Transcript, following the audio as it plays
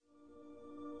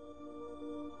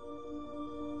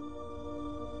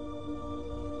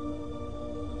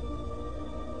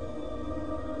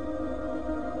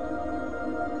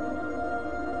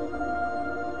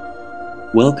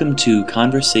Welcome to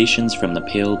Conversations from the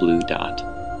Pale Blue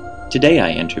Dot. Today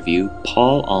I interview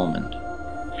Paul Almond.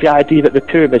 The idea that the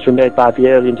pyramids were made by the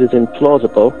aliens is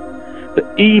implausible,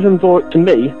 but even though to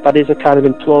me that is a kind of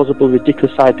implausible,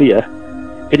 ridiculous idea,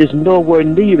 it is nowhere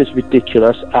near as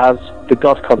ridiculous as the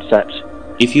God concept.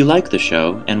 If you like the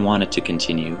show and want it to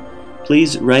continue,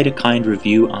 please write a kind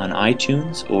review on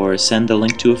iTunes or send the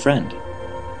link to a friend.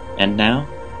 And now,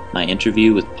 my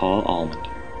interview with Paul Almond.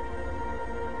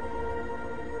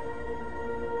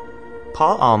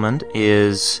 Paul Almond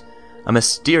is a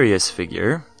mysterious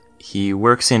figure. He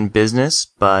works in business,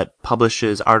 but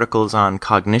publishes articles on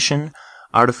cognition,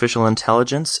 artificial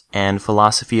intelligence, and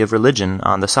philosophy of religion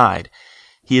on the side.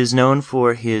 He is known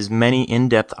for his many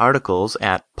in-depth articles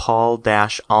at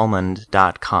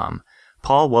paul-almond.com.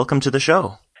 Paul, welcome to the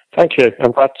show. Thank you.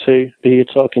 I'm glad to be here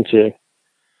talking to you.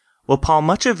 Well, Paul,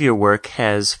 much of your work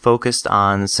has focused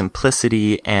on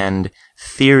simplicity and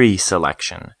theory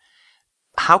selection.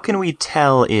 How can we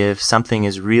tell if something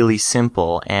is really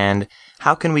simple, and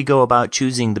how can we go about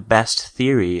choosing the best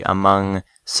theory among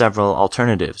several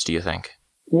alternatives, do you think?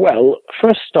 Well, for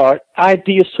a start,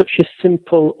 ideas such as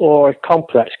simple or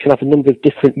complex can have a number of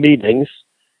different meanings.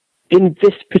 In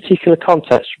this particular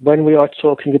context, when we are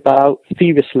talking about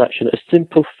theory selection, a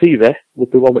simple theory would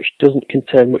be one which doesn't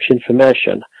contain much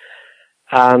information.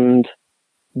 And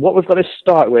what we've got to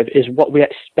start with is what we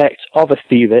expect of a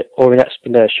theory or an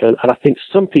explanation. And I think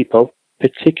some people,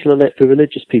 particularly the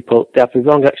religious people, they have the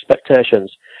wrong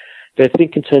expectations. They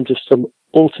think in terms of some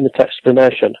ultimate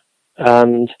explanation.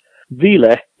 And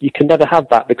really, you can never have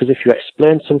that, because if you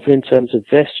explain something in terms of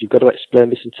this, you've got to explain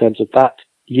this in terms of that.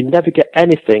 You never get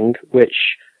anything which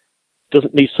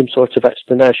doesn't need some sort of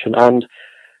explanation. And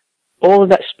all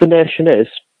an explanation is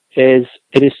it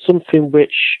is something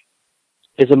which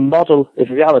is a model of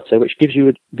reality which gives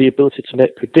you the ability to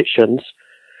make predictions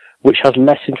which has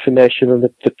less information than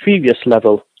the previous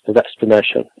level of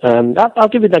explanation. I'll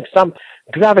give you an example.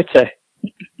 Gravity.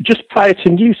 Just prior to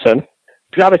Newton,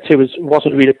 gravity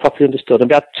wasn't really properly understood, and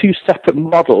we had two separate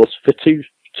models for two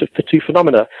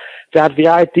phenomena. They had the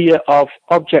idea of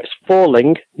objects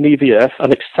falling near the Earth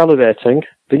and accelerating.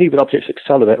 They knew that objects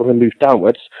accelerate when they move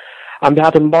downwards. And they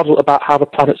had a model about how the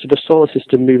planets of the solar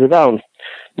system move around.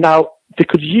 Now, they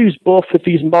could use both of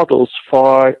these models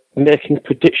for making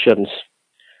predictions.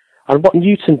 And what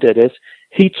Newton did is,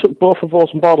 he took both of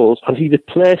those models and he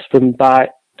replaced them by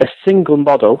a single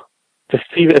model, the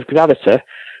theory of gravity,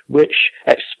 which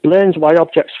explains why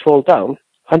objects fall down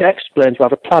and explains why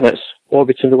the planets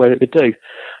orbit in the way that they do.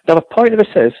 Now, the point of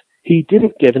this is, he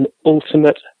didn't give an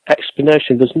ultimate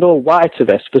explanation. There's no why to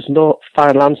this. There's no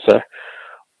final answer.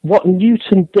 What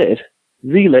Newton did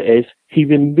really is he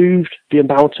removed the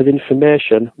amount of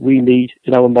information we need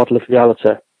in our model of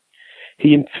reality.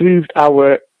 He improved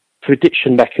our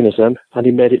prediction mechanism and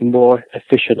he made it more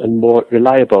efficient and more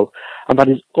reliable. And that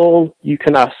is all you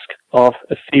can ask of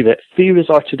a theory.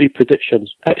 Theories are to do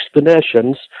predictions.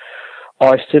 Explanations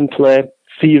are simply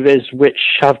theories which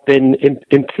have been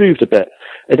improved a bit.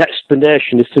 An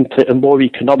explanation is simply a more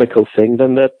economical thing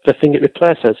than the thing it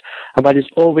replaces. And that is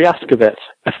all we ask of it.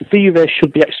 A theory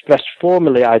should be expressed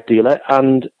formally, ideally,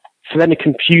 and for any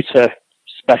computer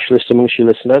specialist amongst your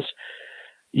listeners,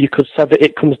 you could say that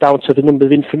it comes down to the number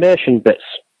of information bits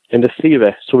in the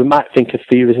theory. So we might think of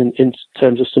theories in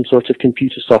terms of some sort of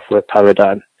computer software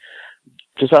paradigm.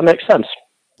 Does that make sense?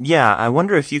 Yeah, I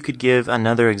wonder if you could give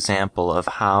another example of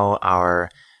how our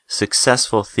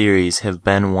successful theories have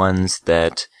been ones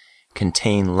that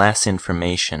contain less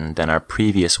information than our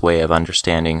previous way of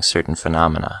understanding certain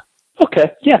phenomena.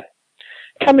 Okay, yeah.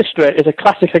 Chemistry is a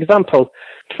classic example.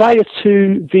 Prior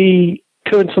to the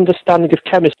current understanding of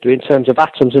chemistry in terms of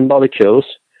atoms and molecules,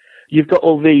 you've got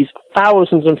all these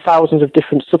thousands and thousands of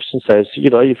different substances.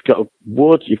 You know, you've got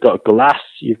wood, you've got glass,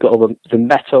 you've got all the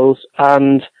metals,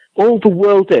 and all the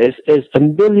world is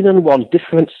 1,000,001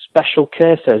 different special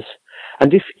cases.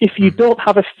 And if you don't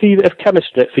have a theory of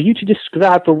chemistry, for you to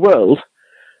describe the world,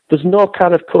 there's no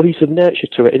kind of cohesive nature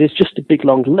to it. It is just a big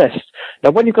long list.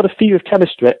 Now, when you've got a theory of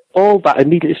chemistry, all that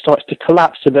immediately starts to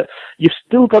collapse, so that you've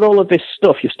still got all of this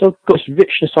stuff, you've still got this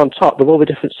richness on top of all the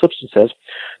different substances,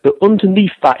 but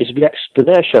underneath that is the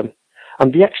explanation.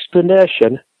 And the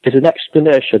explanation is an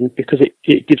explanation because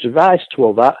it gives rise to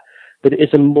all that, but it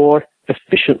is a more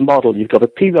efficient model. You've got a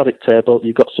periodic table,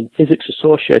 you've got some physics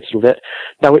associated with it.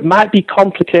 Now, it might be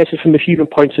complicated from a human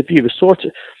point of view.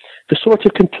 The sort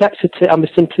of complexity and the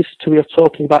simplicity we are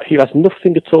talking about here has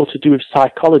nothing at all to do with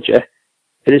psychology.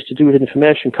 It is to do with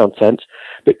information content.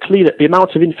 But clearly, the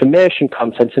amount of information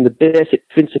content in the basic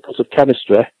principles of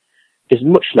chemistry is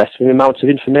much less than the amount of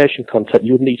information content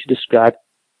you would need to describe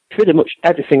pretty much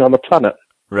everything on the planet.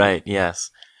 Right, yes.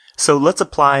 So let's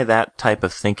apply that type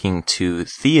of thinking to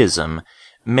theism.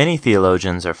 Many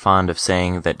theologians are fond of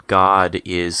saying that God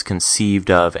is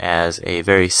conceived of as a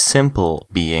very simple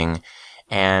being,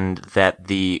 and that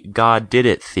the God did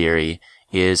it theory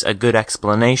is a good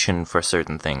explanation for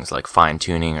certain things like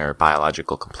fine-tuning or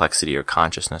biological complexity or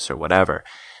consciousness or whatever.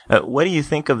 What do you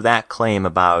think of that claim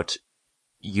about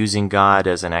using God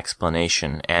as an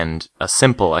explanation, and a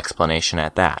simple explanation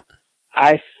at that?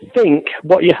 I think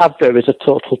what you have there is a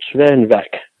total train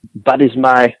wreck. That is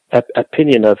my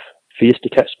opinion of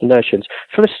theistic explanations.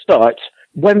 For a start,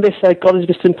 when they say God is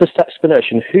the simplest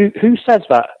explanation, who says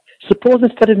that? Suppose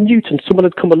instead of Newton, someone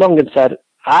had come along and said,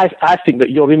 I think that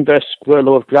your inverse square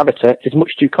law of gravity is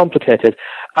much too complicated.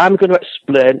 I'm going to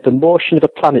explain the motion of the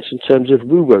planets in terms of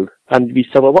woo-woo. And you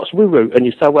say, well, what's woo-woo? And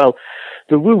you say, well,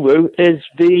 the woo-woo is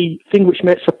the thing which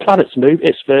makes the planets move.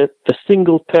 It's the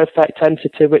single perfect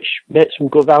entity which makes them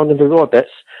go round in their orbits.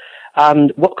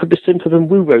 And what could be simpler than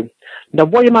woo-woo? Now,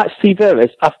 what you might see there is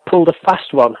I've pulled a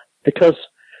fast one because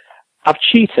I've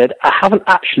cheated. I haven't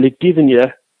actually given you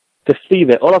the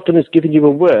theory. All I've done is given you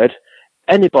a word.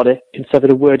 Anybody can say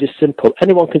that a word is simple.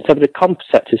 Anyone can say that a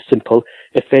concept is simple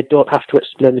if they don't have to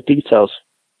explain the details.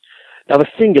 Now, the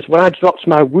thing is, when I dropped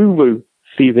my woo-woo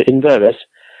theory in there,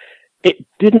 it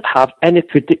didn't have any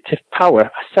predictive power.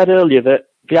 I said earlier that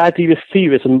the idea of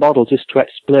theories and models is to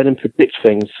explain and predict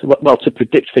things. Well, to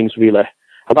predict things, really.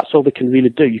 And that's all they can really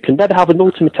do. You can never have an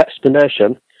ultimate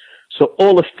explanation. So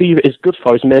all a theory is good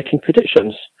for is making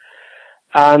predictions.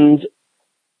 And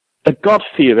a God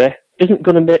theory isn't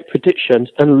going to make predictions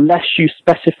unless you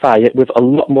specify it with a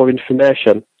lot more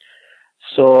information.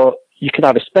 So you can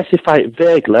either specify it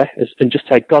vaguely and just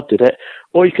say God did it,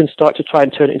 or you can start to try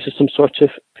and turn it into some sort of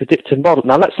predictive model.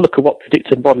 Now let's look at what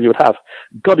predictive model you would have.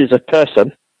 God is a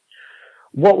person.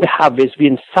 What we have is the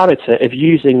insanity of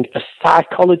using a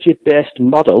psychology-based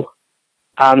model,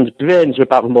 and brains are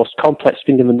about the most complex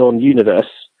thing in the known universe.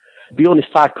 The only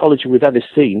psychology we've ever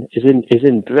seen is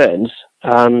in brains,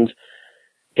 and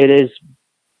it is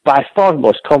by far the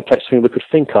most complex thing we could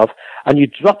think of, and you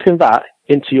drop in that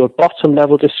into your bottom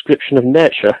level description of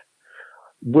nature,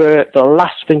 where the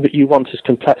last thing that you want is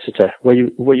complexity, where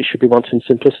you should be wanting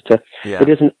simplicity. Yeah. It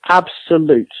is an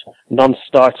absolute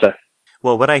non-starter.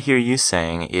 Well, what I hear you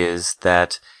saying is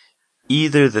that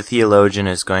either the theologian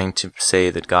is going to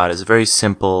say that God is very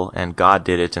simple and God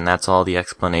did it and that's all the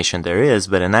explanation there is,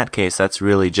 but in that case, that's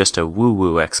really just a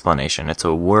woo-woo explanation. It's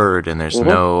a word and there's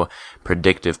no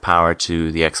predictive power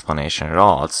to the explanation at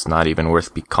all. It's not even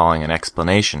worth calling an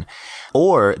explanation.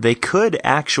 Or they could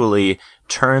actually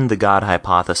turn the God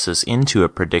hypothesis into a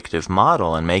predictive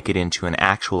model and make it into an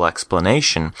actual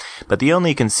explanation. But the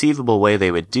only conceivable way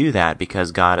they would do that,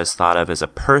 because God is thought of as a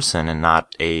person and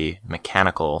not a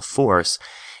mechanical force,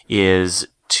 is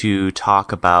to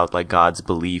talk about like God's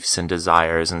beliefs and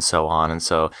desires and so on. And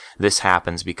so this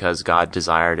happens because God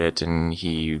desired it and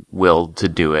he willed to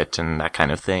do it and that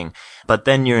kind of thing. But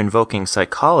then you're invoking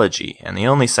psychology, and the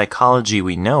only psychology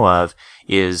we know of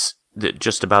is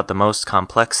just about the most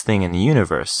complex thing in the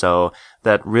universe. So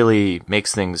that really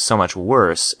makes things so much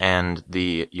worse, and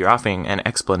you're offering an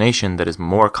explanation that is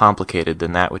more complicated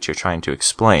than that which you're trying to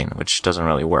explain, which doesn't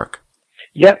really work.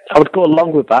 Yeah, I would go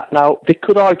along with that. Now, they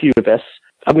could argue with this.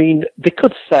 I mean, they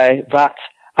could say that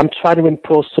I'm trying to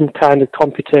impose some kind of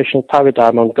computational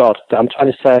paradigm on God. That I'm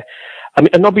trying to say, I mean,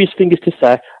 an obvious thing is to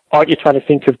say, aren't you trying to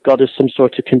think of God as some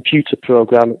sort of computer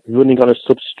program running on a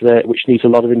substrate which needs a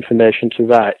lot of information to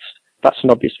write? That's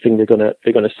an obvious thing they're going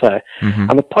to say. Mm-hmm.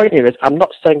 And the point here is, I'm not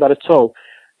saying that at all.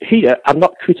 Here, I'm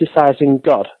not criticizing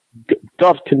God.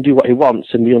 God can do what he wants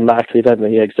in the unlikely event that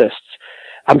he exists.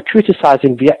 I'm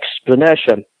criticizing the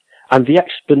explanation. And the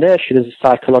explanation is a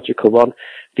psychological one.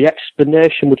 The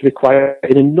explanation would require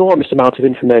an enormous amount of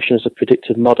information as a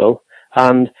predictive model.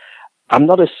 And I'm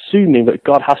not assuming that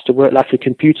God has to work like a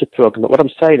computer program, but what I'm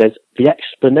saying is the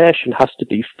explanation has to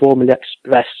be formally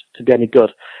expressed to be any good.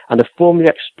 And a formally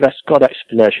expressed God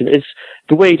explanation is,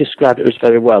 the way you described it was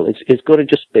very well, it's going to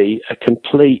just be a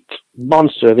complete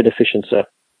monster of inefficiency.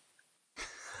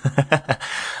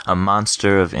 A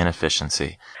monster of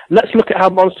inefficiency. Let's look at how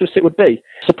monstrous it would be.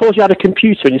 Suppose you had a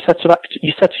computer and you said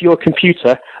to your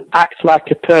computer, act like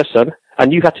a person,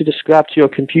 and you had to describe to your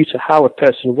computer how a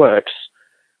person works.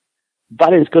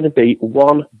 That is going to be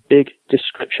one big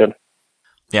description.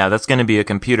 Yeah, that's going to be a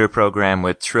computer program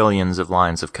with trillions of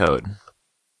lines of code.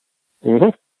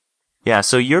 Mm-hmm. Yeah,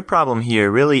 so your problem here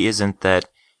really isn't that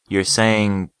you're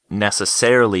saying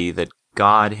necessarily that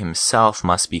God himself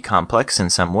must be complex in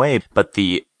some way, but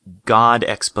the God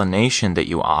explanation that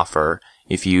you offer,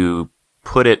 if you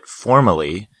put it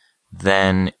formally,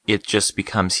 then it just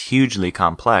becomes hugely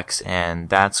complex, and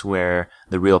that's where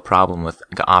the real problem with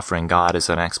offering God as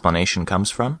an explanation comes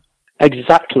from?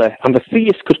 Exactly. And the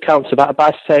theist could counter that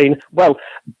by saying, well,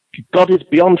 God is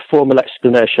beyond formal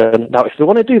explanation. Now, if they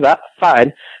want to do that,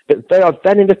 fine, but they are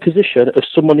then in the position of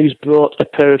someone who's brought a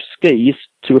pair of skis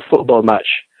to a football match.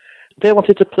 They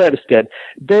wanted to play this game.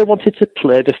 They wanted to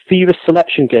play the theory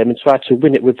selection game and try to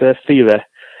win it with their theory.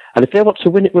 And if they want to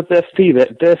win it with their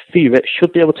theory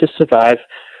should be able to survive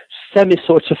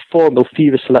sort of formal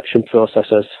theory selection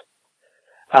processes.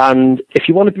 And if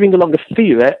you want to bring along a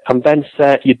theory and then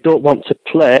say you don't want to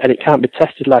play and it can't be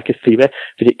tested like a theory,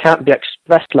 that it can't be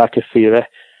expressed like a theory,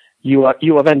 you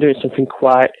are then doing something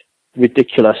quite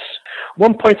ridiculous.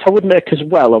 One point I would make as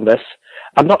well on this,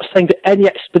 I'm not saying that any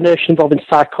explanation involving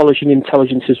psychology and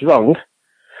intelligence is wrong.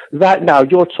 Right now,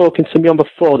 you're talking to me on the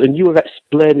phone and you are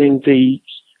explaining the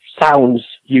sounds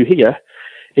you hear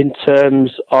in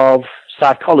terms of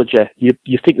psychology.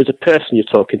 You think there's a person you're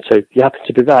talking to. You happen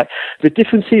to be right. The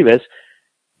difference here is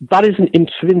that isn't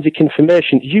intrinsic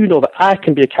information. You know that I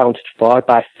can be accounted for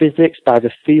by physics, by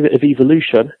the theory of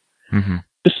evolution. Mm-hmm.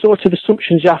 The sort of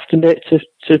assumptions you have to make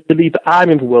to believe that I'm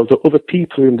in the world or other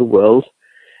people are in the world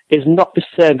is not the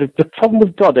same. The problem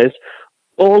with God is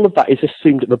all of that is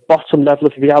assumed at the bottom level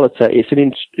of reality.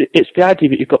 It's the idea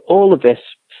that you've got all of this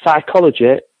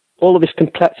psychology, all of this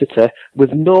complexity,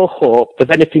 with no hope of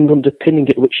anything underpinning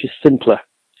it which is simpler.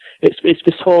 It's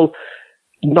this whole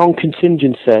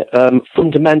non-contingency,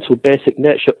 fundamental, basic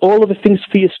nature. All of the things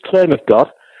theists claim of God,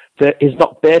 that is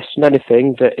not based on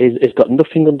anything, that is got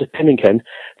nothing underpinning him,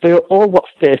 they are all what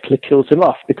fatally kills him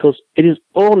off, because it is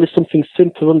only something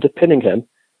simple underpinning him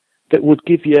that would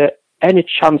give you any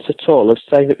chance at all of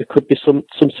saying that there could be some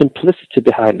simplicity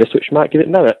behind this, which might give it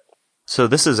merit. So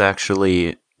this is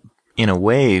actually, in a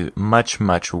way, much,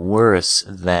 much worse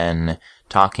than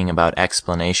talking about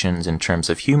explanations in terms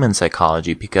of human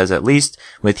psychology, because at least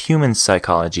with human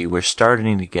psychology, we're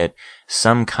starting to get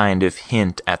some kind of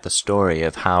hint at the story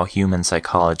of how human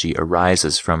psychology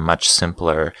arises from much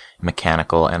simpler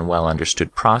mechanical and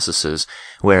well-understood processes,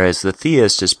 whereas the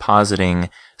theist is positing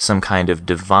some kind of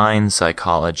divine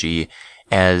psychology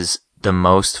as the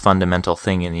most fundamental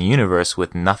thing in the universe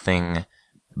with nothing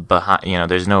behind,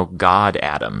 there's no God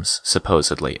atoms,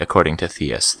 supposedly, according to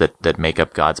theists, that make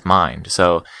up God's mind.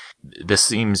 So this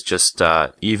seems just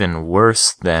even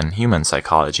worse than human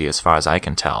psychology, as far as I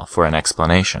can tell, for an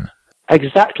explanation.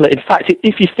 Exactly. In fact,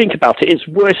 if you think about it, it's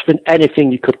worse than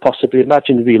anything you could possibly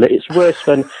imagine, really. It's worse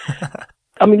than...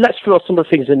 I mean, let's throw some of the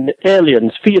things in.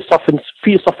 Aliens. Theists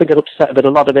often get upset that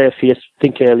a lot of atheists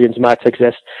think aliens might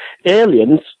exist.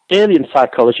 Alien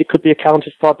psychology could be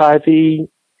accounted for by the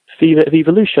theory of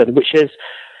evolution, which is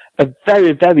a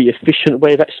very, very efficient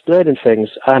way of explaining things.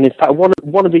 And in fact,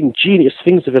 one of the ingenious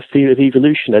things of a theory of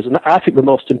evolution is, and I think the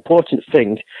most important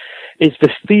thing, is the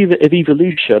theory of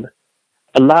evolution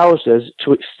allows us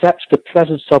to accept the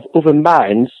presence of other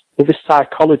minds, other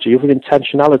psychology, other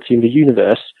intentionality in the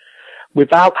universe,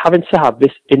 without having to have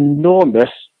this enormous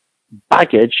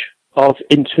baggage of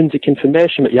intrinsic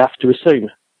information that you have to assume.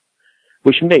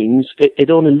 Which means it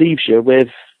only leaves you with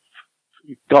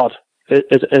God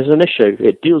as an issue.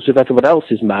 It deals with everyone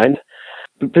else's mind.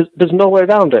 There's no way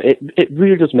around it. It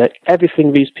really does make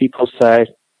everything these people say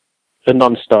a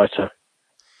non-starter.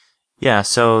 Yeah,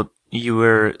 so you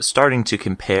were starting to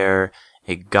compare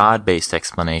a God-based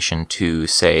explanation to,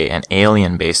 say, an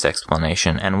alien-based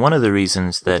explanation. And one of the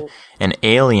reasons that an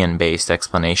alien-based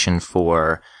explanation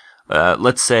for,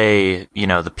 let's say,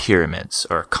 the pyramids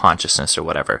or consciousness or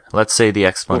whatever. Let's say the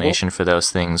explanation for those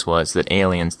things was that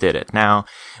aliens did it. Now,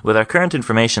 with our current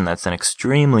information, that's an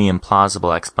extremely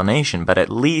implausible explanation, but at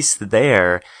least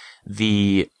there,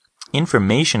 the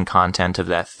information content of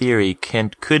that theory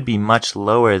could be much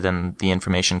lower than the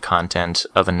information content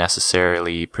of a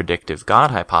necessarily predictive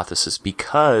God hypothesis,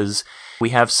 because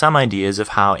we have some ideas of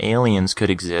how aliens could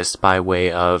exist by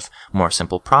way of more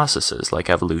simple processes like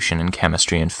evolution and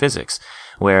chemistry and physics,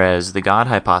 whereas the God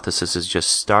hypothesis is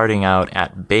just starting out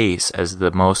at base as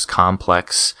the most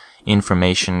complex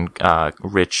information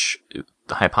rich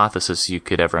hypothesis you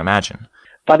could ever imagine.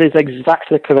 That is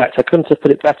exactly correct. I couldn't have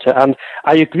put it better. And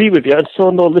I agree with you. And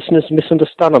so no listeners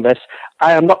misunderstand on this.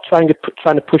 I am not trying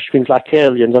to push things like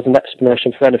aliens as an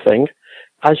explanation for anything.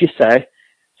 As you say,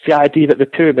 the idea that the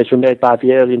pyramids were made by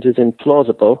the aliens is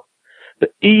implausible.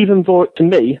 But even though, to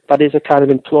me, that is a kind of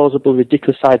implausible,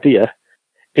 ridiculous idea,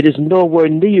 it is nowhere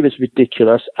near as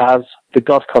ridiculous as the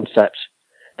God concept.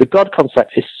 The God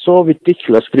concept is so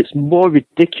ridiculous that it's more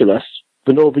ridiculous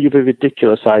than all the other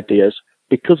ridiculous ideas,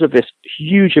 because of this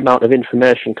huge amount of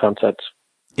information content.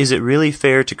 Is it really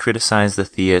fair to criticize the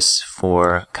theists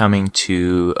for coming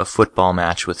to a football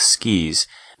match with skis,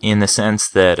 in the sense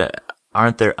that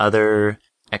aren't there other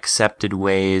accepted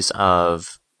ways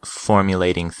of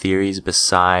formulating theories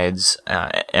besides,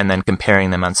 and then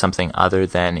comparing them on something other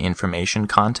than information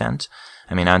content?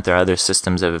 I mean, aren't there other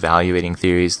systems of evaluating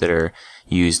theories that are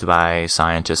used by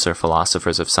scientists or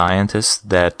philosophers of scientists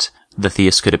that the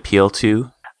theists could appeal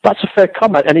to? That's a fair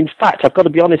comment, and in fact, I've got to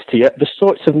be honest here, the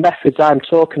sorts of methods I'm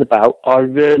talking about are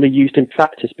rarely used in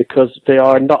practice because they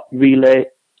are not really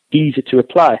easy to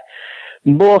apply.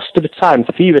 Most of the time,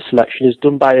 theory selection is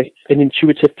done by an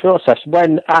intuitive process.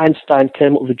 When Einstein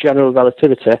came up with general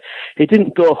relativity, he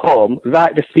didn't go home,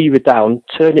 write the theory down,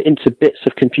 turn it into bits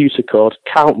of computer code,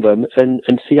 count them, and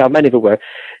see how many there were.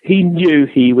 He knew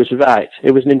he was right.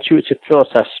 It was an intuitive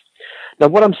process. Now,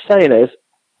 what I'm saying is,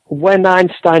 when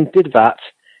Einstein did that,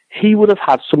 he would have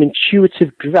had some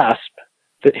intuitive grasp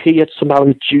that he had somehow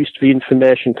reduced the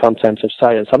information content of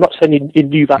science. I'm not saying he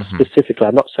knew that specifically.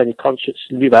 I'm not saying he consciously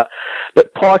knew that.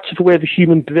 But part of the way the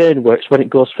human brain works when it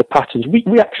goes for patterns, we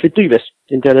actually do this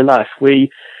in daily life. We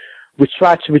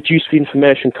try to reduce the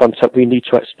information content we need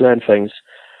to explain things.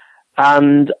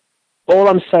 And all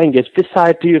I'm saying is this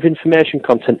idea of information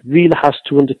content really has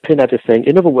to underpin everything.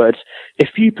 In other words, if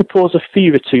you propose a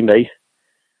theory to me,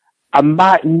 I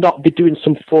might not be doing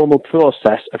some formal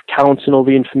process of counting all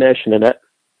the information in it,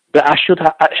 but I should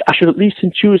at least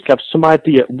intuitively have some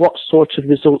idea what sort of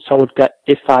results I would get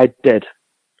if I did.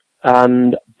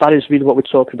 And that is really what we're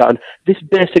talking about. And this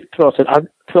basic process,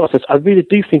 I really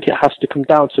do think it has to come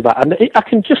down to that. And I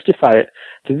can justify it.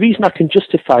 The reason I can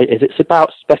justify it is it's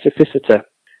about specificity.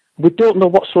 We don't know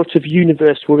what sort of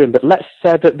universe we're in, but let's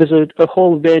say that there's a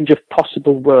whole range of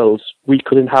possible worlds we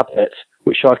could inhabit,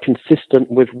 which are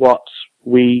consistent with what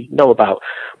we know about.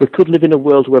 We could live in a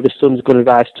world where the sun's going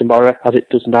to rise tomorrow, as it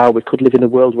does now. We could live in a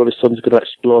world where the sun's going to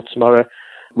explode tomorrow.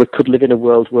 We could live in a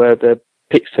world where the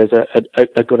pixies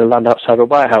are going to land outside the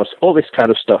White House. All this kind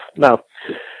of stuff. Now,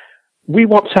 we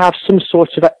want to have some sort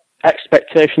of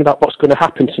expectation about what's going to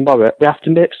happen tomorrow. We have to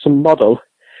make some model.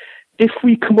 If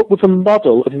we come up with a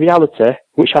model of reality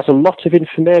which has a lot of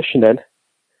information in,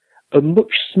 a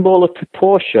much smaller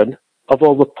proportion of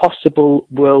all the possible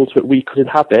worlds that we could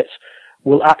inhabit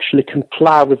will actually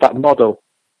comply with that model.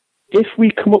 If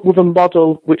we come up with a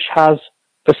model which has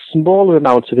a smaller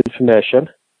amount of information,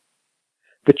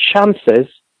 the chances,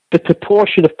 the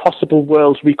proportion of possible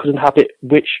worlds we could inhabit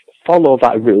which follow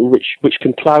that rule, which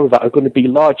comply with that, are going to be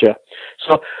larger.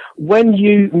 So when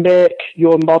you make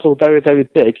your model very, very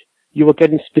big, you are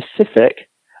getting specific,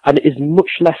 and it is much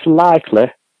less likely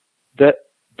that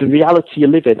the reality you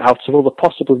live in, out of all the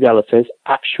possible realities,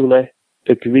 actually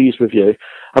agrees with you.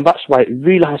 And that's why it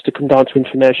really has to come down to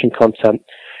information content.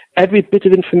 Every bit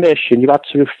of information you add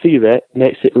to a theory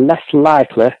makes it less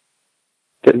likely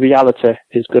that reality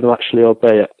is going to actually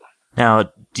obey it.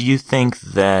 Now, do you think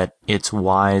that it's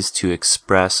wise to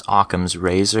express Occam's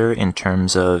razor in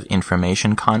terms of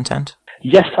information content?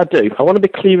 Yes, I do. I want to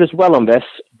be clear as well on this.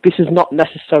 This is not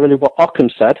necessarily what Occam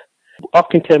said.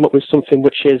 Occam came up with something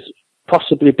which is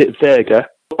possibly a bit vaguer.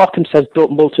 Occam says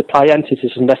don't multiply entities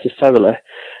necessarily.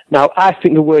 Now, I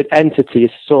think the word entity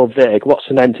is so vague. What's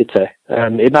an entity?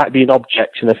 It might be an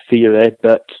object in a theory,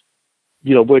 but,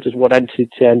 where does one entity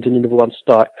end and another one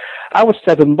start? I would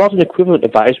say the modern equivalent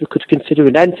of that is we could consider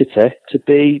an entity to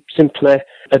be simply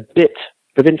a bit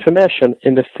of information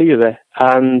in the theory.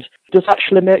 And it does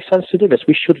actually make sense to do this.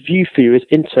 We should view theories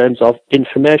in terms of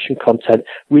information content.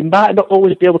 We might not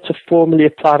always be able to formally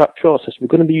apply that process. We're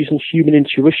going to be using human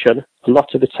intuition a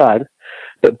lot of the time,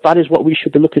 but that is what we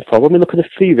should be looking for. When we look at a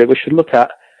theory, we should look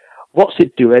at what's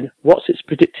it doing, what's its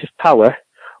predictive power,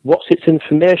 what's its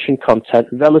information content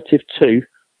relative to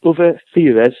other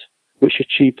theories which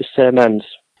achieve the same ends.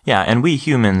 Yeah, and we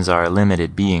humans are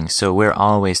limited beings, so we're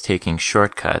always taking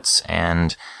shortcuts,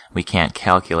 and we can't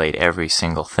calculate every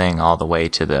single thing all the way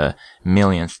to the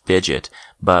millionth digit.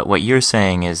 But what you're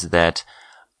saying is that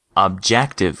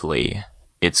objectively,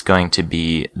 it's going to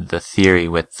be the theory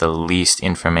with the least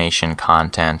information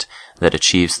content that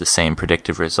achieves the same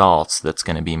predictive results that's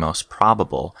going to be most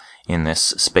probable in this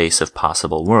space of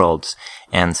possible worlds.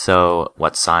 And so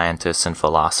what scientists and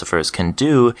philosophers can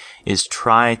do is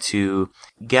try to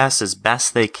guess as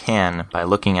best they can by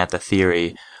looking at the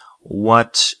theory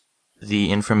what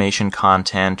the information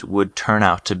content would turn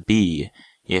out to be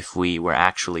if we were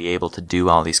actually able to do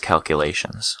all these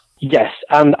calculations. Yes,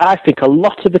 and I think a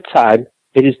lot of the time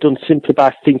it is done simply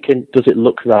by thinking, does it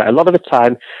look right? A lot of the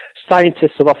time,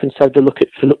 scientists have often said they look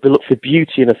for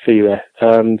beauty in a theory,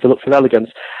 they look for elegance,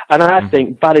 and I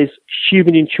think that is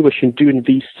human intuition doing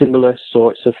these similar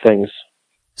sorts of things.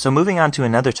 So moving on to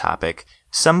another topic,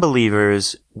 some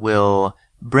believers will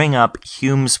bring up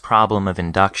Hume's problem of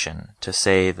induction to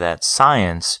say that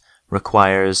science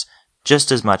requires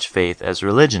just as much faith as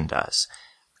religion does.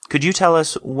 Could you tell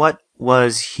us what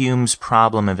was Hume's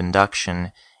problem of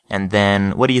induction, and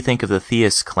then what do you think of the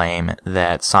theist's claim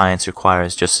that science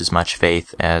requires just as much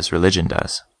faith as religion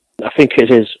does? I think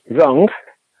it is wrong,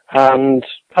 and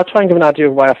I'll try and give an idea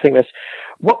of why I think this.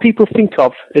 What people think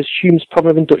of as Hume's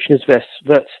problem of induction is this,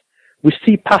 that we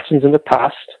see patterns in the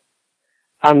past,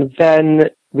 and then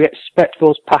we expect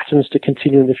those patterns to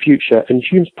continue in the future. And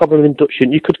Hume's problem of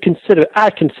induction,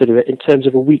 I consider it in terms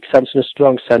of a weak sense and a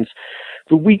strong sense.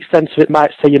 The weak sense of it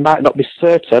might say you might not be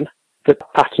certain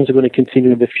that patterns are going to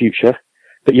continue in the future,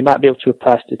 but you might be able to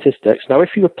apply statistics. Now,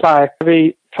 if you apply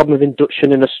the problem of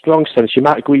induction in a strong sense, you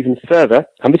might go even further,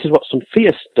 and this is what some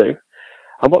theists do.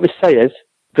 And what they say is,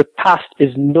 the past is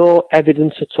no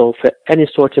evidence at all for any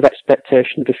sort of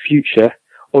expectation of the future,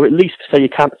 or at least say you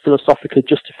can't philosophically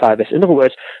justify this. In other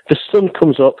words, the sun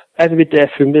comes up every day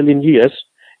for 1 million years.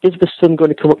 Is the sun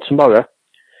going to come up tomorrow?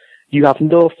 You have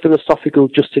no philosophical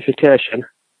justification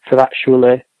for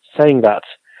actually saying that.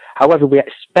 However, we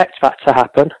expect that to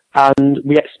happen, and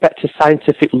we expect a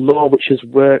scientific law which has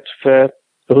worked for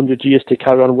 100 years to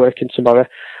carry on working tomorrow.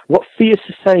 What theists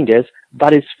are saying is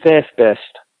that is faith-based.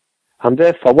 And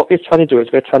therefore, what we're trying to do is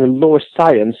we're trying to lower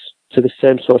science to the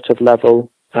same sort of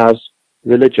level as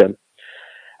religion.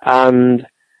 And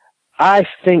I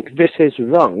think this is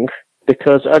wrong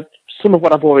because some of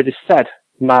what I've already said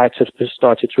might have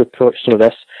started to approach some of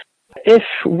this. If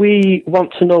we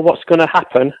want to know what's going to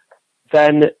happen,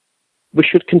 then we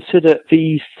should consider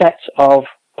the set of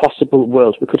possible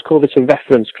worlds. We could call this a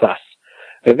reference class.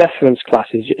 A reference class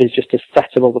is just a set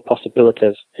of all the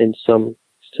possibilities in some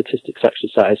statistics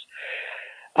exercise.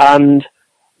 And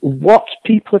what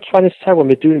people are trying to say when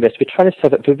we're doing this, we're trying to say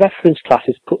that the reference class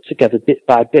is put together bit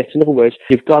by bit. In other words,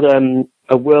 you've got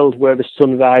a world where the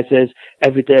sun rises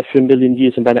every day for 1 million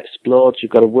years and then explodes.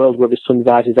 You've got a world where the sun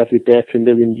rises every day for 1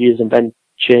 million years and then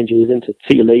changes into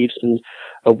tea leaves, and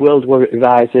a world where it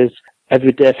rises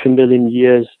every day for 1 million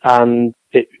years and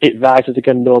it rises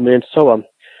again normally, and so on.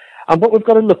 And what we've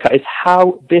got to look at is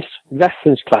how this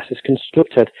reference class is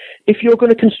constructed. If you're going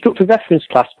to construct a reference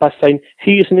class by saying,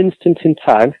 here's an instant in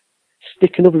time,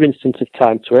 stick another instant of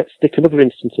time to it, stick another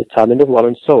instant of time, another one,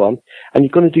 and so on, and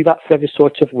you're going to do that for every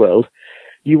sort of world,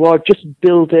 you are just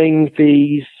building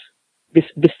this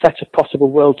set of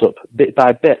possible worlds up bit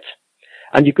by bit.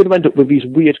 And you're going to end up with these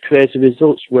weird, crazy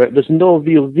results where there's no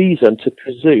real reason to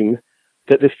presume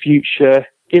that the future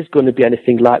is going to be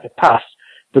anything like the past,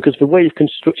 because the way you've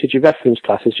constructed your reference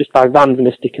class is just by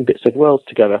randomly sticking bits of worlds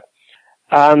together.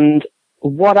 And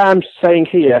what I'm saying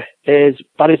here is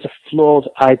that is a flawed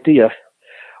idea.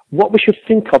 What we should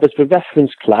think of as the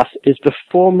reference class is the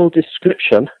formal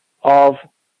description of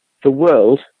the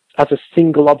world as a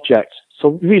single object.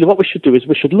 So really what we should do is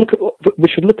we should look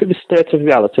at the state of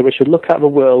reality, we should look at the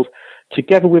world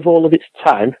together with all of its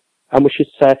time, and we should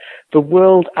say the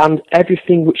world and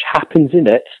everything which happens in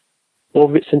it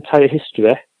over its entire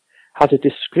history has a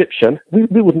description.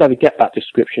 We would never get that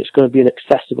description. It's going to be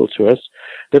inaccessible to us.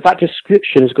 But that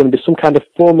description is going to be some kind of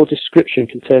formal description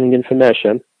containing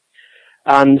information.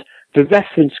 And the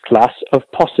reference class of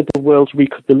possible worlds we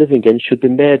could be living in should be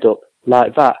made up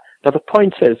like that. Now the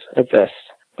point is of this,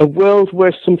 a world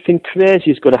where something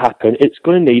crazy is going to happen, it's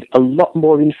going to need a lot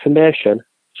more information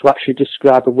to actually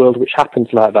describe a world which happens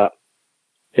like that.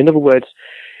 In other words,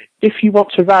 if you want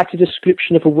to write a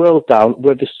description of a world down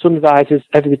where the sun rises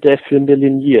every day for 1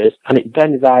 million years and it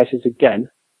then rises again,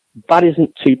 that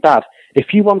isn't too bad. If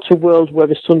you want a world where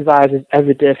the sun rises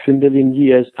every day for 1 million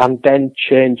years and then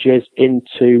changes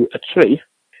into a tree,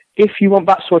 if you want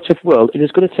that sort of world, it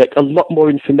is going to take a lot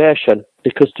more information,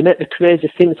 because to make the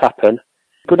crazy things happen,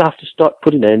 you're going to have to start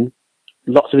putting in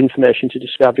lots of information to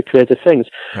describe the crazy things.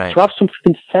 Right. To have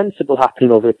something sensible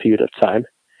happening over a period of time,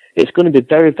 it's going to be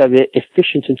very, very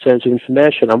efficient in terms of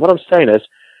information. And what I'm saying is,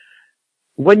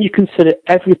 when you consider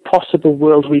every possible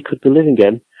world we could be living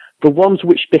in, the ones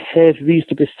which behave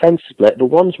reasonably sensibly, the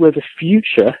ones where the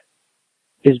future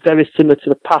is very similar to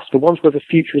the past, the ones where the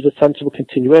future is a sensible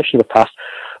continuation of the past,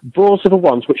 those are the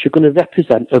ones which are going to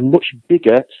represent a much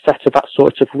bigger set of that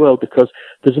sort of world, because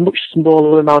there's a much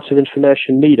smaller amount of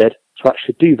information needed to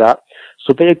actually do that.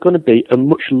 So they are going to be a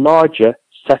much larger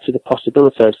set of the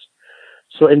possibilities.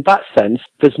 So in that sense,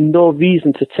 there's no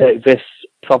reason to take this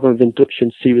problem of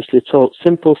induction seriously at all.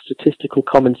 Simple statistical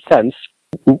common sense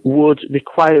would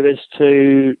require us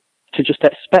to just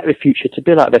expect the future to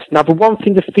be like this. Now, the one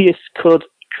thing the theists could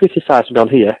criticise me on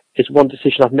here is one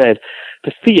decision I've made.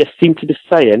 The theists seem to be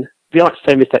saying they aren't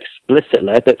saying this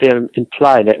explicitly, but they're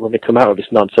implying it when they come out of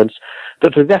this nonsense,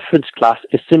 that the reference class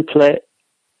is simply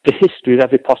the history of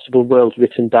every possible world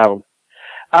written down.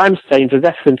 I'm saying the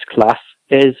reference class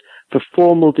is the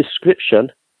formal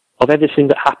description of everything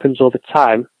that happens over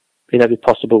time in every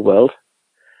possible world.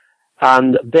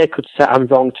 And they could say I'm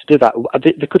wrong to do that.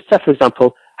 They could say, for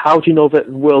example, how do you know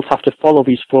that worlds have to follow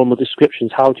these formal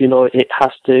descriptions? How do you know it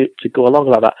has to go along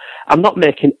like that? I'm not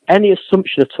making any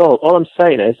assumption at all. All I'm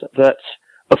saying is that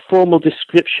a formal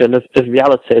description of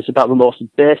reality is about the most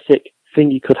basic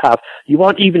thing you could have. You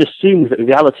aren't even assuming that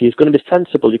reality is going to be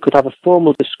sensible. You could have a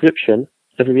formal description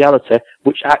of a reality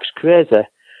which acts crazy.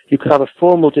 You could have a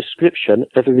formal description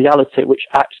of a reality which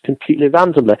acts completely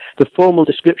randomly. The formal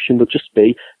description would just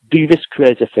be, do this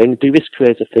crazy thing, do this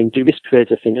crazy thing, do this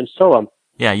crazy thing, and so on.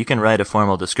 Yeah, you can write a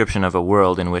formal description of a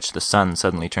world in which the sun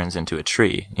suddenly turns into a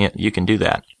tree. You can do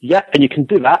that. Yeah, and you can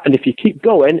do that, and if you keep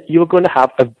going, you're going to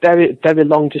have a very, very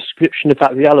long description of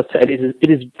that reality. And it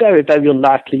is very, very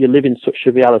unlikely you live in such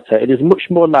a reality. It is much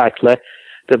more likely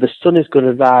that the sun is going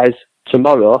to rise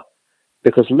tomorrow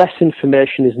because less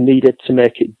information is needed to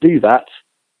make it do that,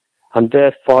 and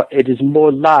therefore it is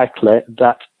more likely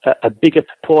that a bigger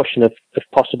proportion of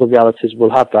possible realities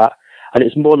will have that, and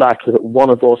it's more likely that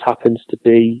one of those happens to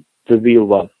be the real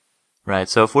one. Right,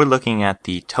 so if we're looking at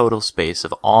the total space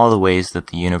of all the ways that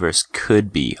the universe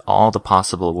could be, all the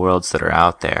possible worlds that are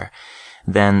out there,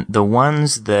 then the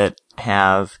ones that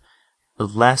have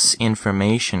less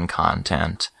information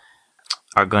content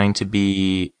are going to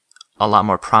be a lot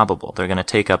more probable. They're going to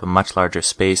take up a much larger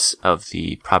space of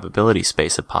the probability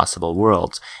space of possible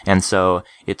worlds. And so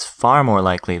it's far more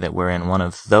likely that we're in one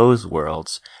of those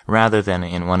worlds rather than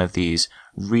in one of these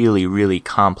really, really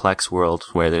complex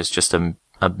worlds where there's just a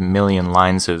million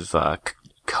lines of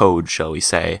code, shall we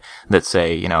say, that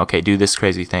say, okay, do this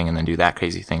crazy thing and then do that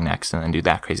crazy thing next and then do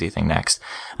that crazy thing next.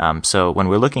 So when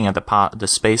we're looking at the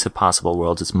space of possible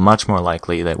worlds, it's much more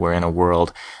likely that we're in a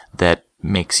world that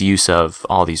makes use of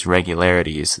all these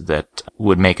regularities that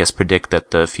would make us predict that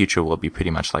the future will be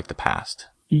pretty much like the past.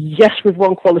 Yes, with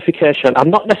one qualification. I'm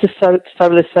not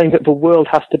necessarily saying that the world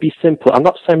has to be simple. I'm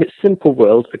not saying that simple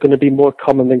worlds are going to be more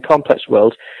common than complex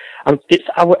worlds. And it's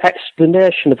our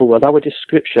explanation of a world, our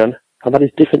description, and that is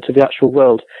different to the actual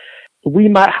world. We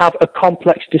might have a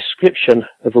complex description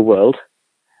of a world,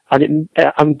 and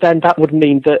then that would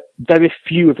mean that very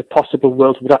few of the possible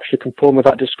worlds would actually conform with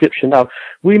that description. Now,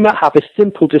 we might have a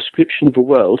simple description of a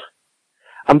world,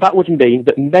 and that would mean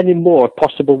that many more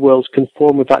possible worlds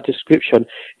conform with that description.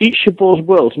 Each of those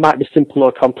worlds might be simple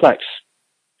or complex.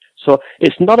 So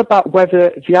it's not about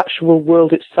whether the actual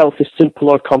world itself is simple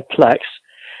or complex.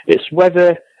 It's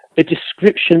whether a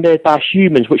description made by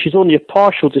humans, which is only a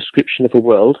partial description of a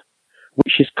world,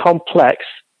 which is complex,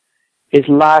 is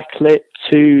likely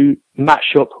to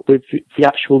match up with the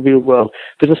actual real world.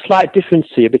 There's a slight difference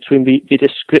here between the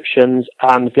descriptions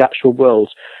and the actual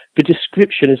worlds. The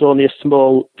description is only a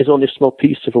small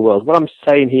piece of the world. What I'm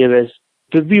saying here is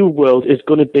the real world is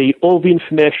going to be all the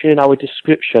information in our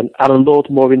description and a load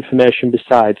more information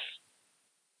besides.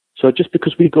 So just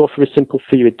because we go for a simple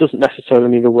theory, it doesn't necessarily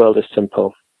mean the world is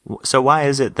simple. So why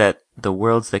is it that the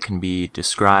worlds that can be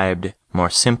described more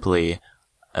simply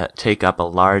take up a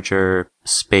larger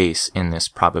space in this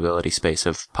probability space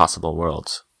of possible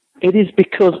worlds? It is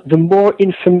because the more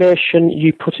information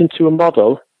you put into a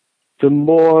model, the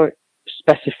more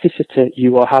specificity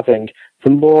you are having,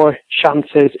 the more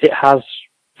chances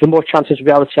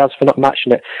reality has for not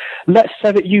matching it. Let's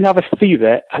say that you have a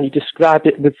theory and you describe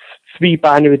it with 3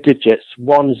 binary digits,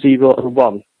 1, 0, and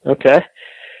 1. Okay?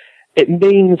 It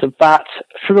means that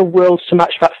for a world to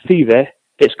match that theory,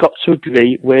 it's got to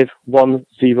agree with 1,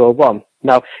 0, 1.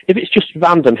 Now, if it's just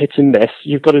random hit and miss,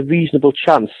 you've got a reasonable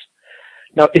chance.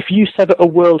 Now, if you said that a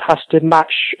world has to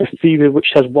match a theory which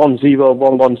says 1, 0,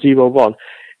 1, 1, 0, 1,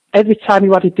 every time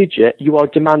you add a digit, you are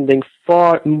demanding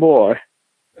far more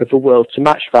of the world to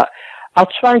match that. I'll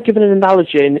try and give an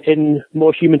analogy in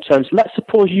more human terms. Let's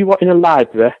suppose you are in a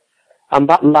library, and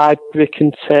that library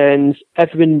contains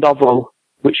every novel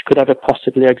which could ever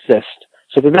possibly exist.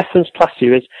 So the reference class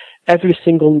here is every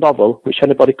single novel which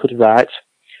anybody could write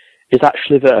is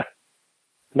actually there.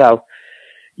 Now,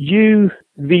 you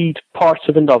read parts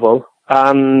of a novel,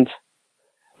 and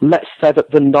let's say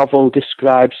that the novel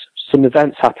describes some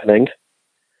events happening,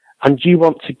 and you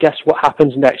want to guess what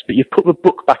happens next, but you've put the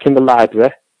book back in the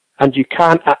library, and you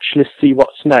can't actually see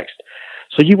what's next.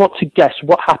 So you want to guess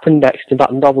what happened next in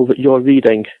that novel that you're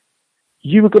reading.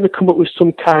 You were going to come up with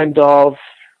some kind of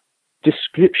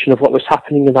description of what was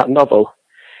happening in that novel.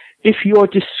 If your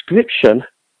description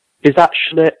is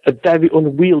actually a very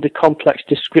unwieldy, complex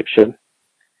description,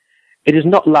 it is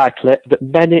not likely that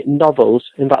many novels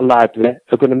in that library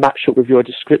are going to match up with your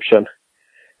description.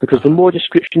 Because the more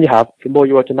description you have, the more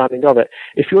you are demanding of it.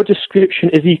 If your description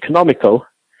is economical,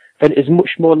 then it is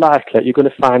much more likely you're going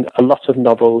to find a lot of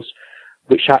novels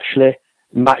which actually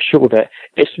match up with it.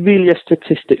 It's really a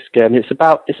statistics game. It's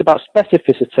about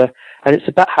specificity, and it's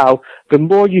about how the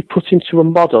more you put into a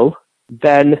model,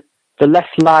 then the less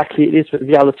likely it is that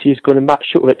reality is going to match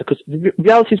up with it, because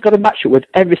reality has got to match up with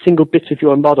every single bit of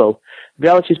your model.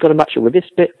 Reality has got to match up with this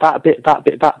bit, that bit, that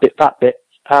bit, that bit, that bit.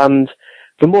 And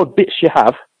the more bits you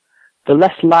have, the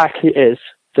less likely it is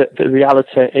that the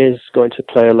reality is going to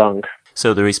play along.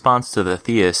 So the response to the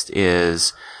theist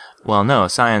is, well, no,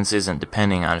 science isn't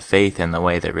depending on faith in the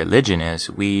way that religion is.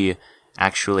 We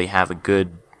actually have a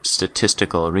good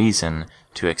statistical reason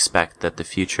to expect that the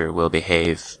future will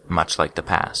behave much like the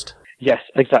past. Yes,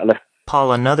 exactly.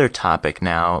 Paul, another topic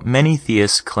now. Many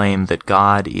theists claim that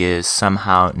God is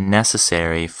somehow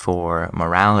necessary for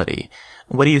morality.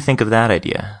 What do you think of that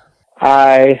idea?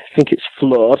 I think it's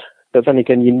flawed, but then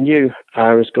again, you knew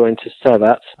I was going to say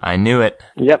that. I knew it.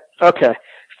 Yep, okay.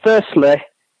 Firstly,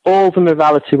 all the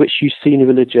morality which you see in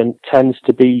religion tends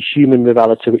to be human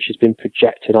morality which has been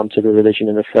projected onto the religion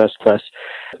in the first place.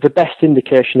 The best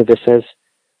indication of this is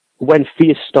when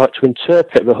theists start to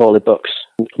interpret the holy books.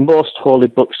 Most holy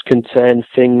books contain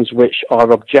things which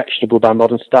are objectionable by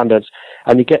modern standards,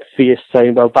 and you get theists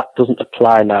saying, well, that doesn't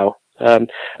apply now.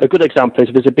 A good example is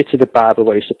there's a bit of the Bible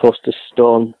where you're supposed to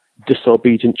stone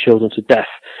disobedient children to death.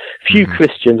 Few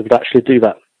Christians would actually do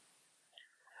that.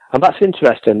 And that's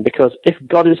interesting, because if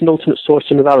God is an ultimate source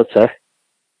of morality,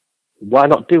 why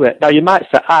not do it? Now, you might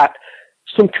say,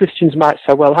 some Christians might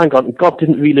say, well, hang on, God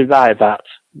didn't really write that.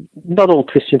 Not all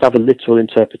Christians have a literal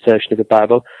interpretation of the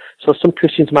Bible. So some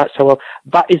Christians might say, well,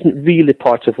 that isn't really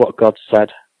part of what God said.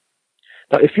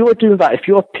 Now, if you're doing that, if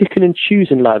you're picking and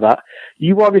choosing like that,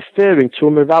 you are referring to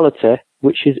a morality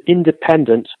which is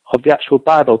independent of the actual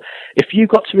Bible. If you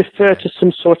got to refer to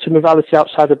some sort of morality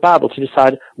outside the Bible to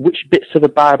decide which bits of the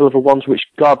Bible are the ones which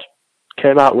God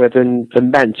came out with and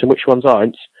meant and which ones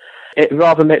aren't, it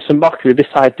rather makes a mockery of this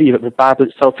idea that the Bible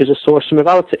itself is a source of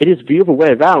morality. It is the other way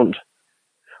around.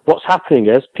 What's happening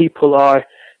is people are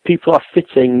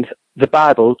fitting the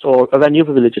Bible or any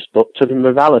other religious book to the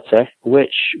morality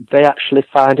which they actually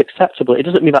find acceptable. It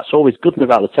doesn't mean that's always good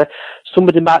morality.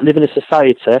 Somebody might live in a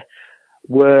society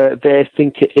where they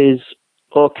think it is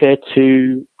okay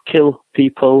to kill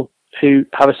people who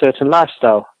have a certain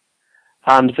lifestyle.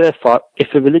 And therefore, if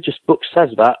a religious book says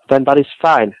that, then that is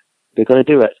fine. They're going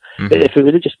to do it. But if a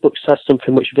religious book says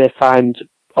something which they find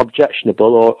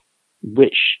objectionable or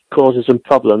which causes them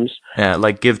problems... Yeah,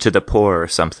 like give to the poor or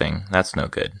something. That's no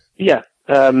good. Yeah.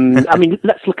 I mean,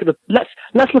 let's look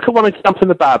at one example in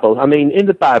the Bible. I mean, in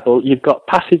the Bible, you've got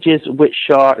passages which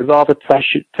are rather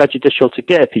prejudicial to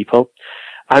gay people,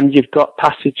 and you've got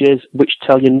passages which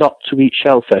tell you not to eat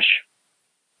shellfish.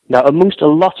 Now, amongst a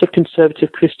lot of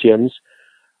conservative Christians,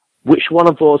 which one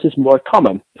of those is more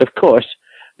common? Of course,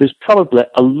 there's probably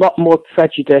a lot more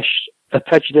prejudice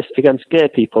against gay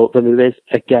people than there is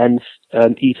against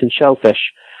eating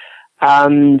shellfish.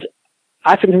 And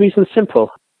I think the reason is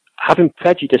simple. Having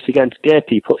prejudice against gay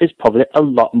people is probably a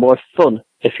lot more fun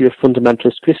if you're a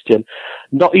fundamentalist Christian.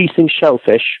 Not eating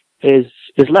shellfish is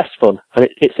less fun, and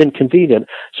it's inconvenient.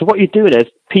 So what you're doing is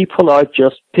people are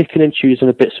just picking and choosing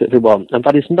the bits that they want, and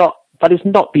that is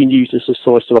not being used as a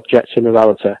source of objective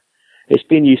morality. It's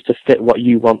being used to fit what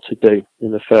you want to do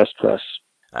in the first place.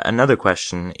 Another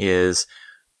question is,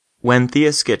 when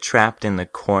theists get trapped in the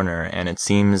corner and it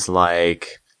seems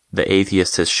like the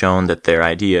atheist has shown that their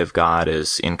idea of God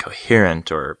is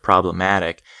incoherent or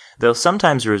problematic, they'll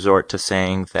sometimes resort to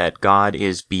saying that God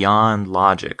is beyond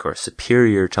logic or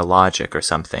superior to logic or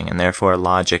something, and therefore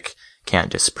logic can't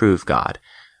disprove God.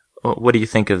 What do you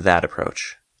think of that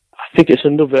approach? I think it's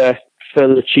another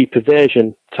fairly cheap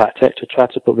evasion tactic to try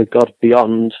to put the God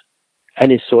beyond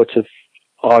any sort of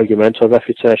argument or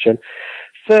refutation.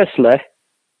 Firstly,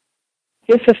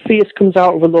 if a theist comes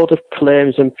out with a load of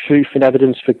claims and proof and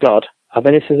evidence for God, and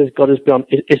then he says God is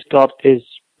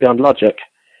beyond logic,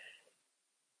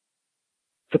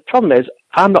 the problem is,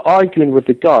 I'm not arguing with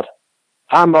the God.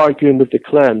 I'm arguing with the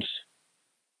claims.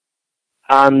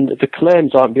 And the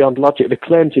claims aren't beyond logic. The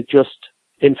claims are just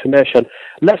information.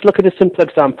 Let's look at a simple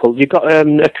example. You've got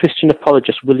a Christian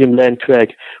apologist, William Lane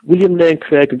Craig. William Lane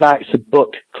Craig writes a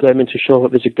book claiming to show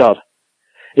that there's a God.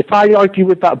 If I argue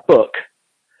with that book,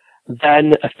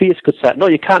 then a theist could say, no,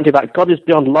 you can't do that. God is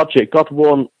beyond logic. God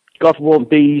won't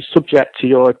be subject to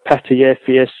your petty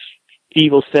atheist,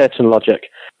 evil Satan logic.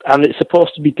 And it's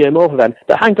supposed to be game over then.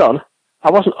 But hang on,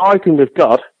 I wasn't arguing with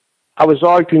God. I was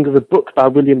arguing with a book by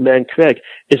William Lane Craig.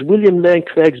 Is William Lane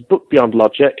Craig's book beyond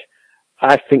logic?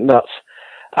 I think not.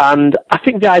 And I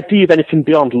think the idea of anything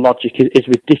beyond logic is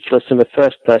ridiculous in the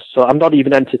first place, so I'm not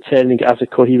even entertaining it as a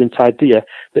coherent idea.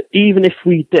 But even if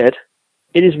we did,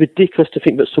 it is ridiculous to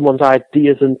think that someone's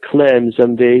ideas and claims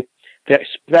and the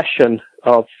expression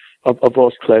of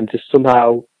those claims is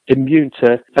somehow immune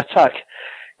to attack.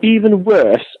 Even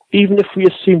worse, even if we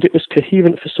assumed it was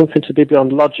coherent for something to be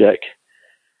beyond logic,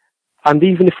 and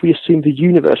even if we assumed the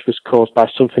universe was caused by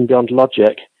something beyond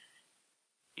logic,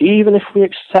 even if we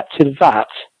accepted that,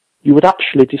 you would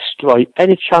actually destroy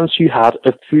any chance you had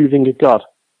of proving a God.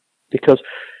 Because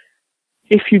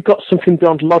if you've got something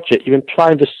beyond logic, you're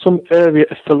implying there's some area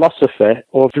of philosophy,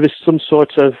 or there is some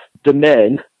sort of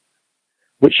domain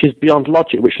which is beyond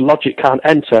logic, which logic can't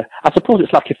enter. I suppose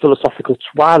it's like a philosophical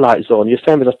twilight zone. You're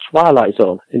saying there's a twilight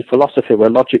zone in philosophy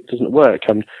where logic doesn't work.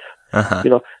 And,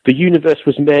 the universe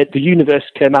was made, the universe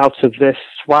came out of this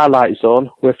twilight zone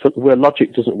where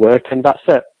logic doesn't work, and that's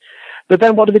it. But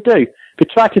then what do? They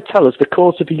try to tell us the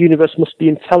cause of the universe must be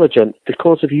intelligent, the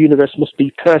cause of the universe must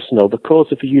be personal, the cause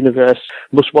of the universe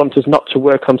must want us not to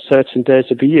work on certain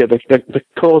days of the year, the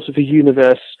cause of the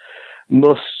universe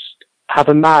must have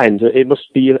a mind, it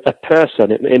must be a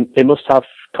person, it must have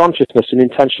consciousness and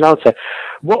intentionality.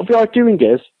 What they are doing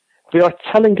is, they are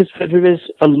telling us that there is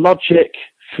a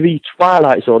logic-free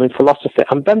twilight zone in philosophy,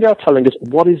 and then they are telling us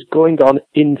what is going on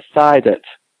inside it.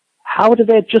 How do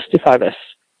they justify this?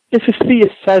 If a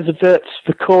theist says that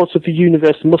the cause of the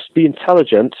universe must be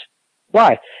intelligent,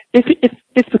 why? If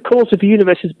the cause of the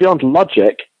universe is beyond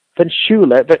logic, then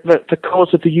surely the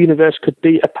cause of the universe could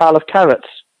be a pile of carrots.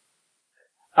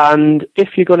 And if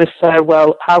you're going to say,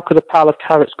 well, how could a pile of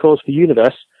carrots cause the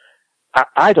universe?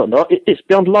 I don't know. It's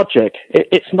beyond logic.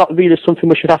 It's not really something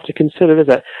we should have to consider, is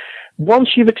it? Once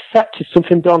you've accepted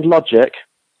something beyond logic,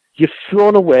 you've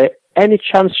thrown away any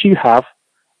chance you have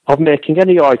of making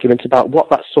any argument about what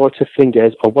that sort of thing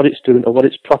is, or what it's doing, or what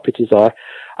its properties are.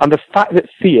 And the fact that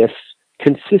theists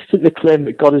consistently claim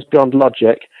that God is beyond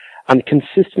logic, and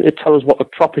consistently tell us what the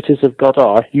properties of God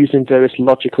are, using various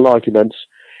logical arguments,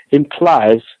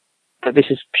 implies that this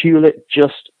is purely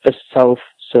just a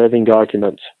self-serving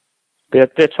argument. They're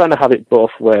trying to have it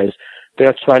both ways. They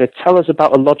are trying to tell us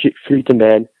about a logic-free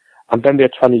domain, and then they're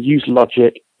trying to use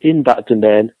logic in that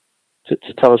domain to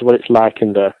tell us what it's like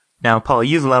in there. Now, Paul,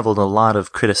 you've leveled a lot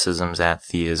of criticisms at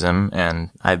theism,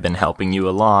 and I've been helping you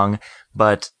along,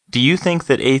 but do you think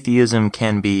that atheism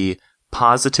can be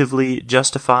positively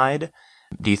justified?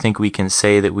 Do you think we can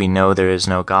say that we know there is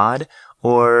no God?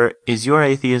 Or is your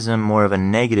atheism more of a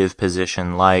negative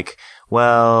position, like,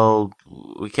 well,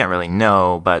 we can't really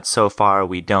know, but so far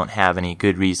we don't have any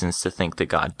good reasons to think that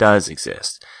God does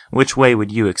exist? Which way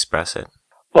would you express it?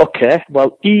 Okay,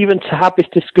 well, even to have this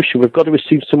discussion, we've got to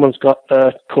assume someone's got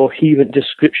a coherent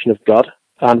description of God,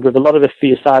 and with a lot of the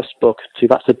theists I've spoken to,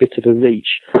 that's a bit of a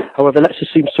reach. However, let's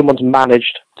assume someone's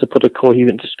managed to put a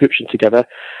coherent description together.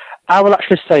 I will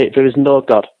actually say there is no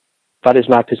God. That is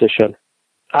my position.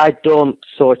 I don't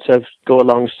sort of go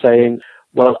along saying,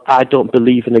 well, I don't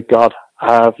believe in a God.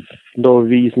 I have no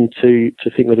reason to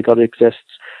think that a God exists.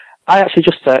 I actually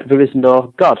just say there is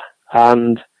no God,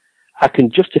 and I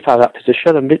can justify that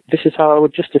position, and this is how I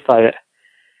would justify it.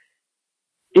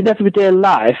 In everyday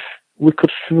life, we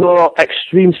could throw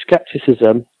extreme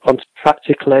skepticism onto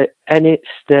practically any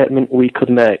statement we could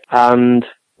make, and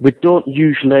we don't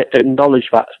usually acknowledge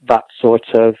that sort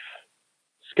of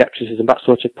skepticism, that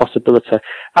sort of possibility.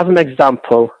 As an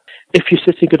example, if you're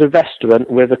sitting at a restaurant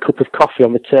with a cup of coffee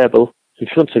on the table in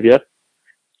front of you,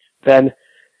 then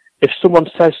if someone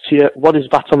says to you, what is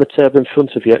that on the table in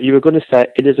front of you, you are going to say,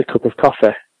 it is a cup of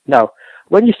coffee. Now,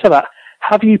 when you say that,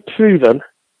 have you proven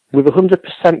with 100%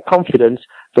 confidence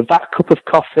that that cup of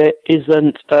coffee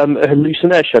isn't a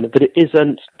hallucination, that it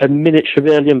isn't a miniature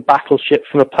alien battleship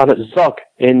from a planet Zog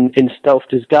in stealth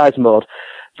disguise mode,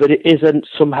 that it isn't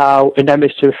somehow an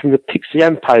emissary from the Pixie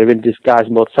Empire in disguise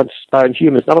mode sent to spy on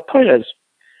humans? Now, the point is,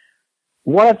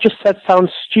 what I've just said sounds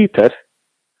stupid.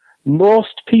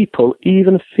 Most people,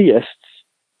 even theists,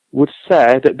 would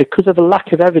say that because of the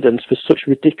lack of evidence for such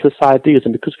ridiculous ideas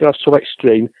and because they are so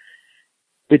extreme,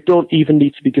 they don't even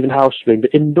need to be given house ring.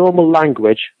 But in normal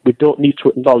language, we don't need to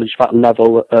acknowledge that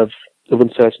level of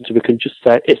uncertainty. We can just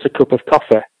say, it's a cup of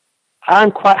coffee.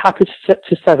 I'm quite happy to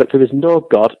say that there is no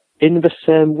God in the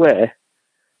same way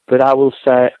that I will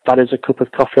say that is a cup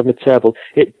of coffee on the table.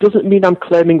 It doesn't mean I'm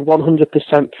claiming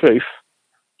 100% proof.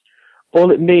 All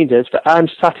it means is that I'm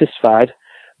satisfied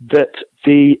that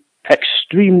the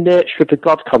extreme nature of the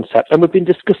God concept, and we've been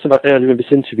discussing that earlier in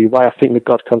this interview, why I think the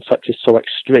God concept is so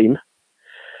extreme,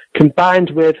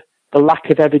 combined with the lack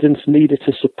of evidence needed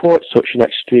to support such an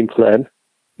extreme claim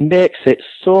makes it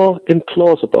so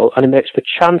implausible, and it makes the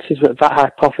chances that that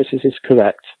hypothesis is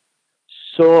correct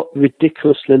so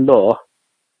ridiculously low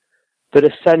that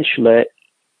essentially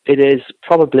it is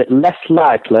probably less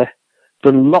likely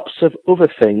than lots of other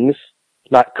things,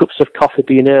 like cups of coffee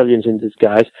being aliens in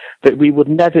disguise, that we would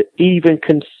never even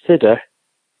consider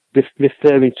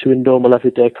referring to in normal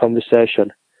everyday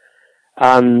conversation.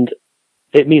 And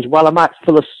it means, while I might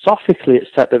philosophically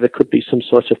accept that there could be some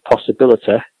sort of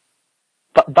possibility,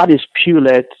 but that is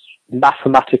purely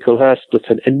mathematical hair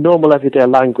splitting. In normal everyday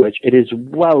language, it is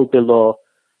well below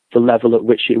the level at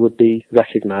which it would be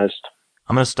recognised.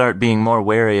 I'm going to start being more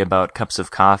wary about cups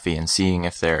of coffee and seeing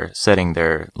if they're setting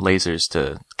their lasers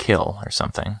to kill or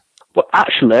something. Well,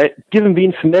 actually, given the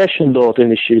information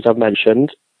loading issues I've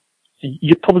mentioned,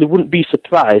 you probably wouldn't be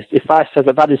surprised if I said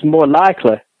that that is more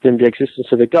likely than the existence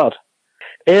of a god.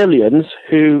 Aliens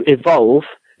who evolve,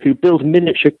 who build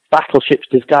miniature battleships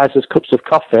disguised as cups of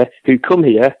coffee, who come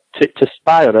here to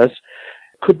spy on us,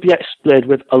 could be explained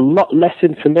with a lot less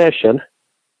information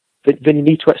than you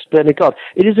need to explain a god.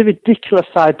 It is a ridiculous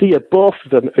idea. Both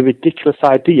of them are ridiculous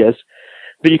ideas,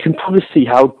 but you can probably see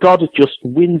how God just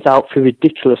wins out for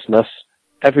ridiculousness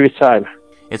every time.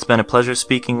 It's been a pleasure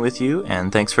speaking with you,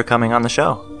 and thanks for coming on the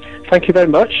show. Thank you very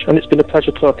much, and it's been a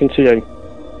pleasure talking to you.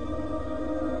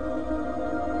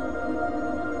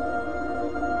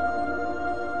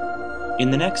 In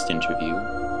the next interview,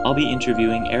 I'll be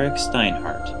interviewing Eric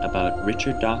Steinhardt about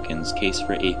Richard Dawkins' case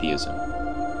for atheism.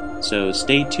 So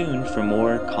stay tuned for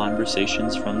more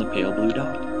Conversations from the Pale Blue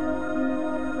Dot.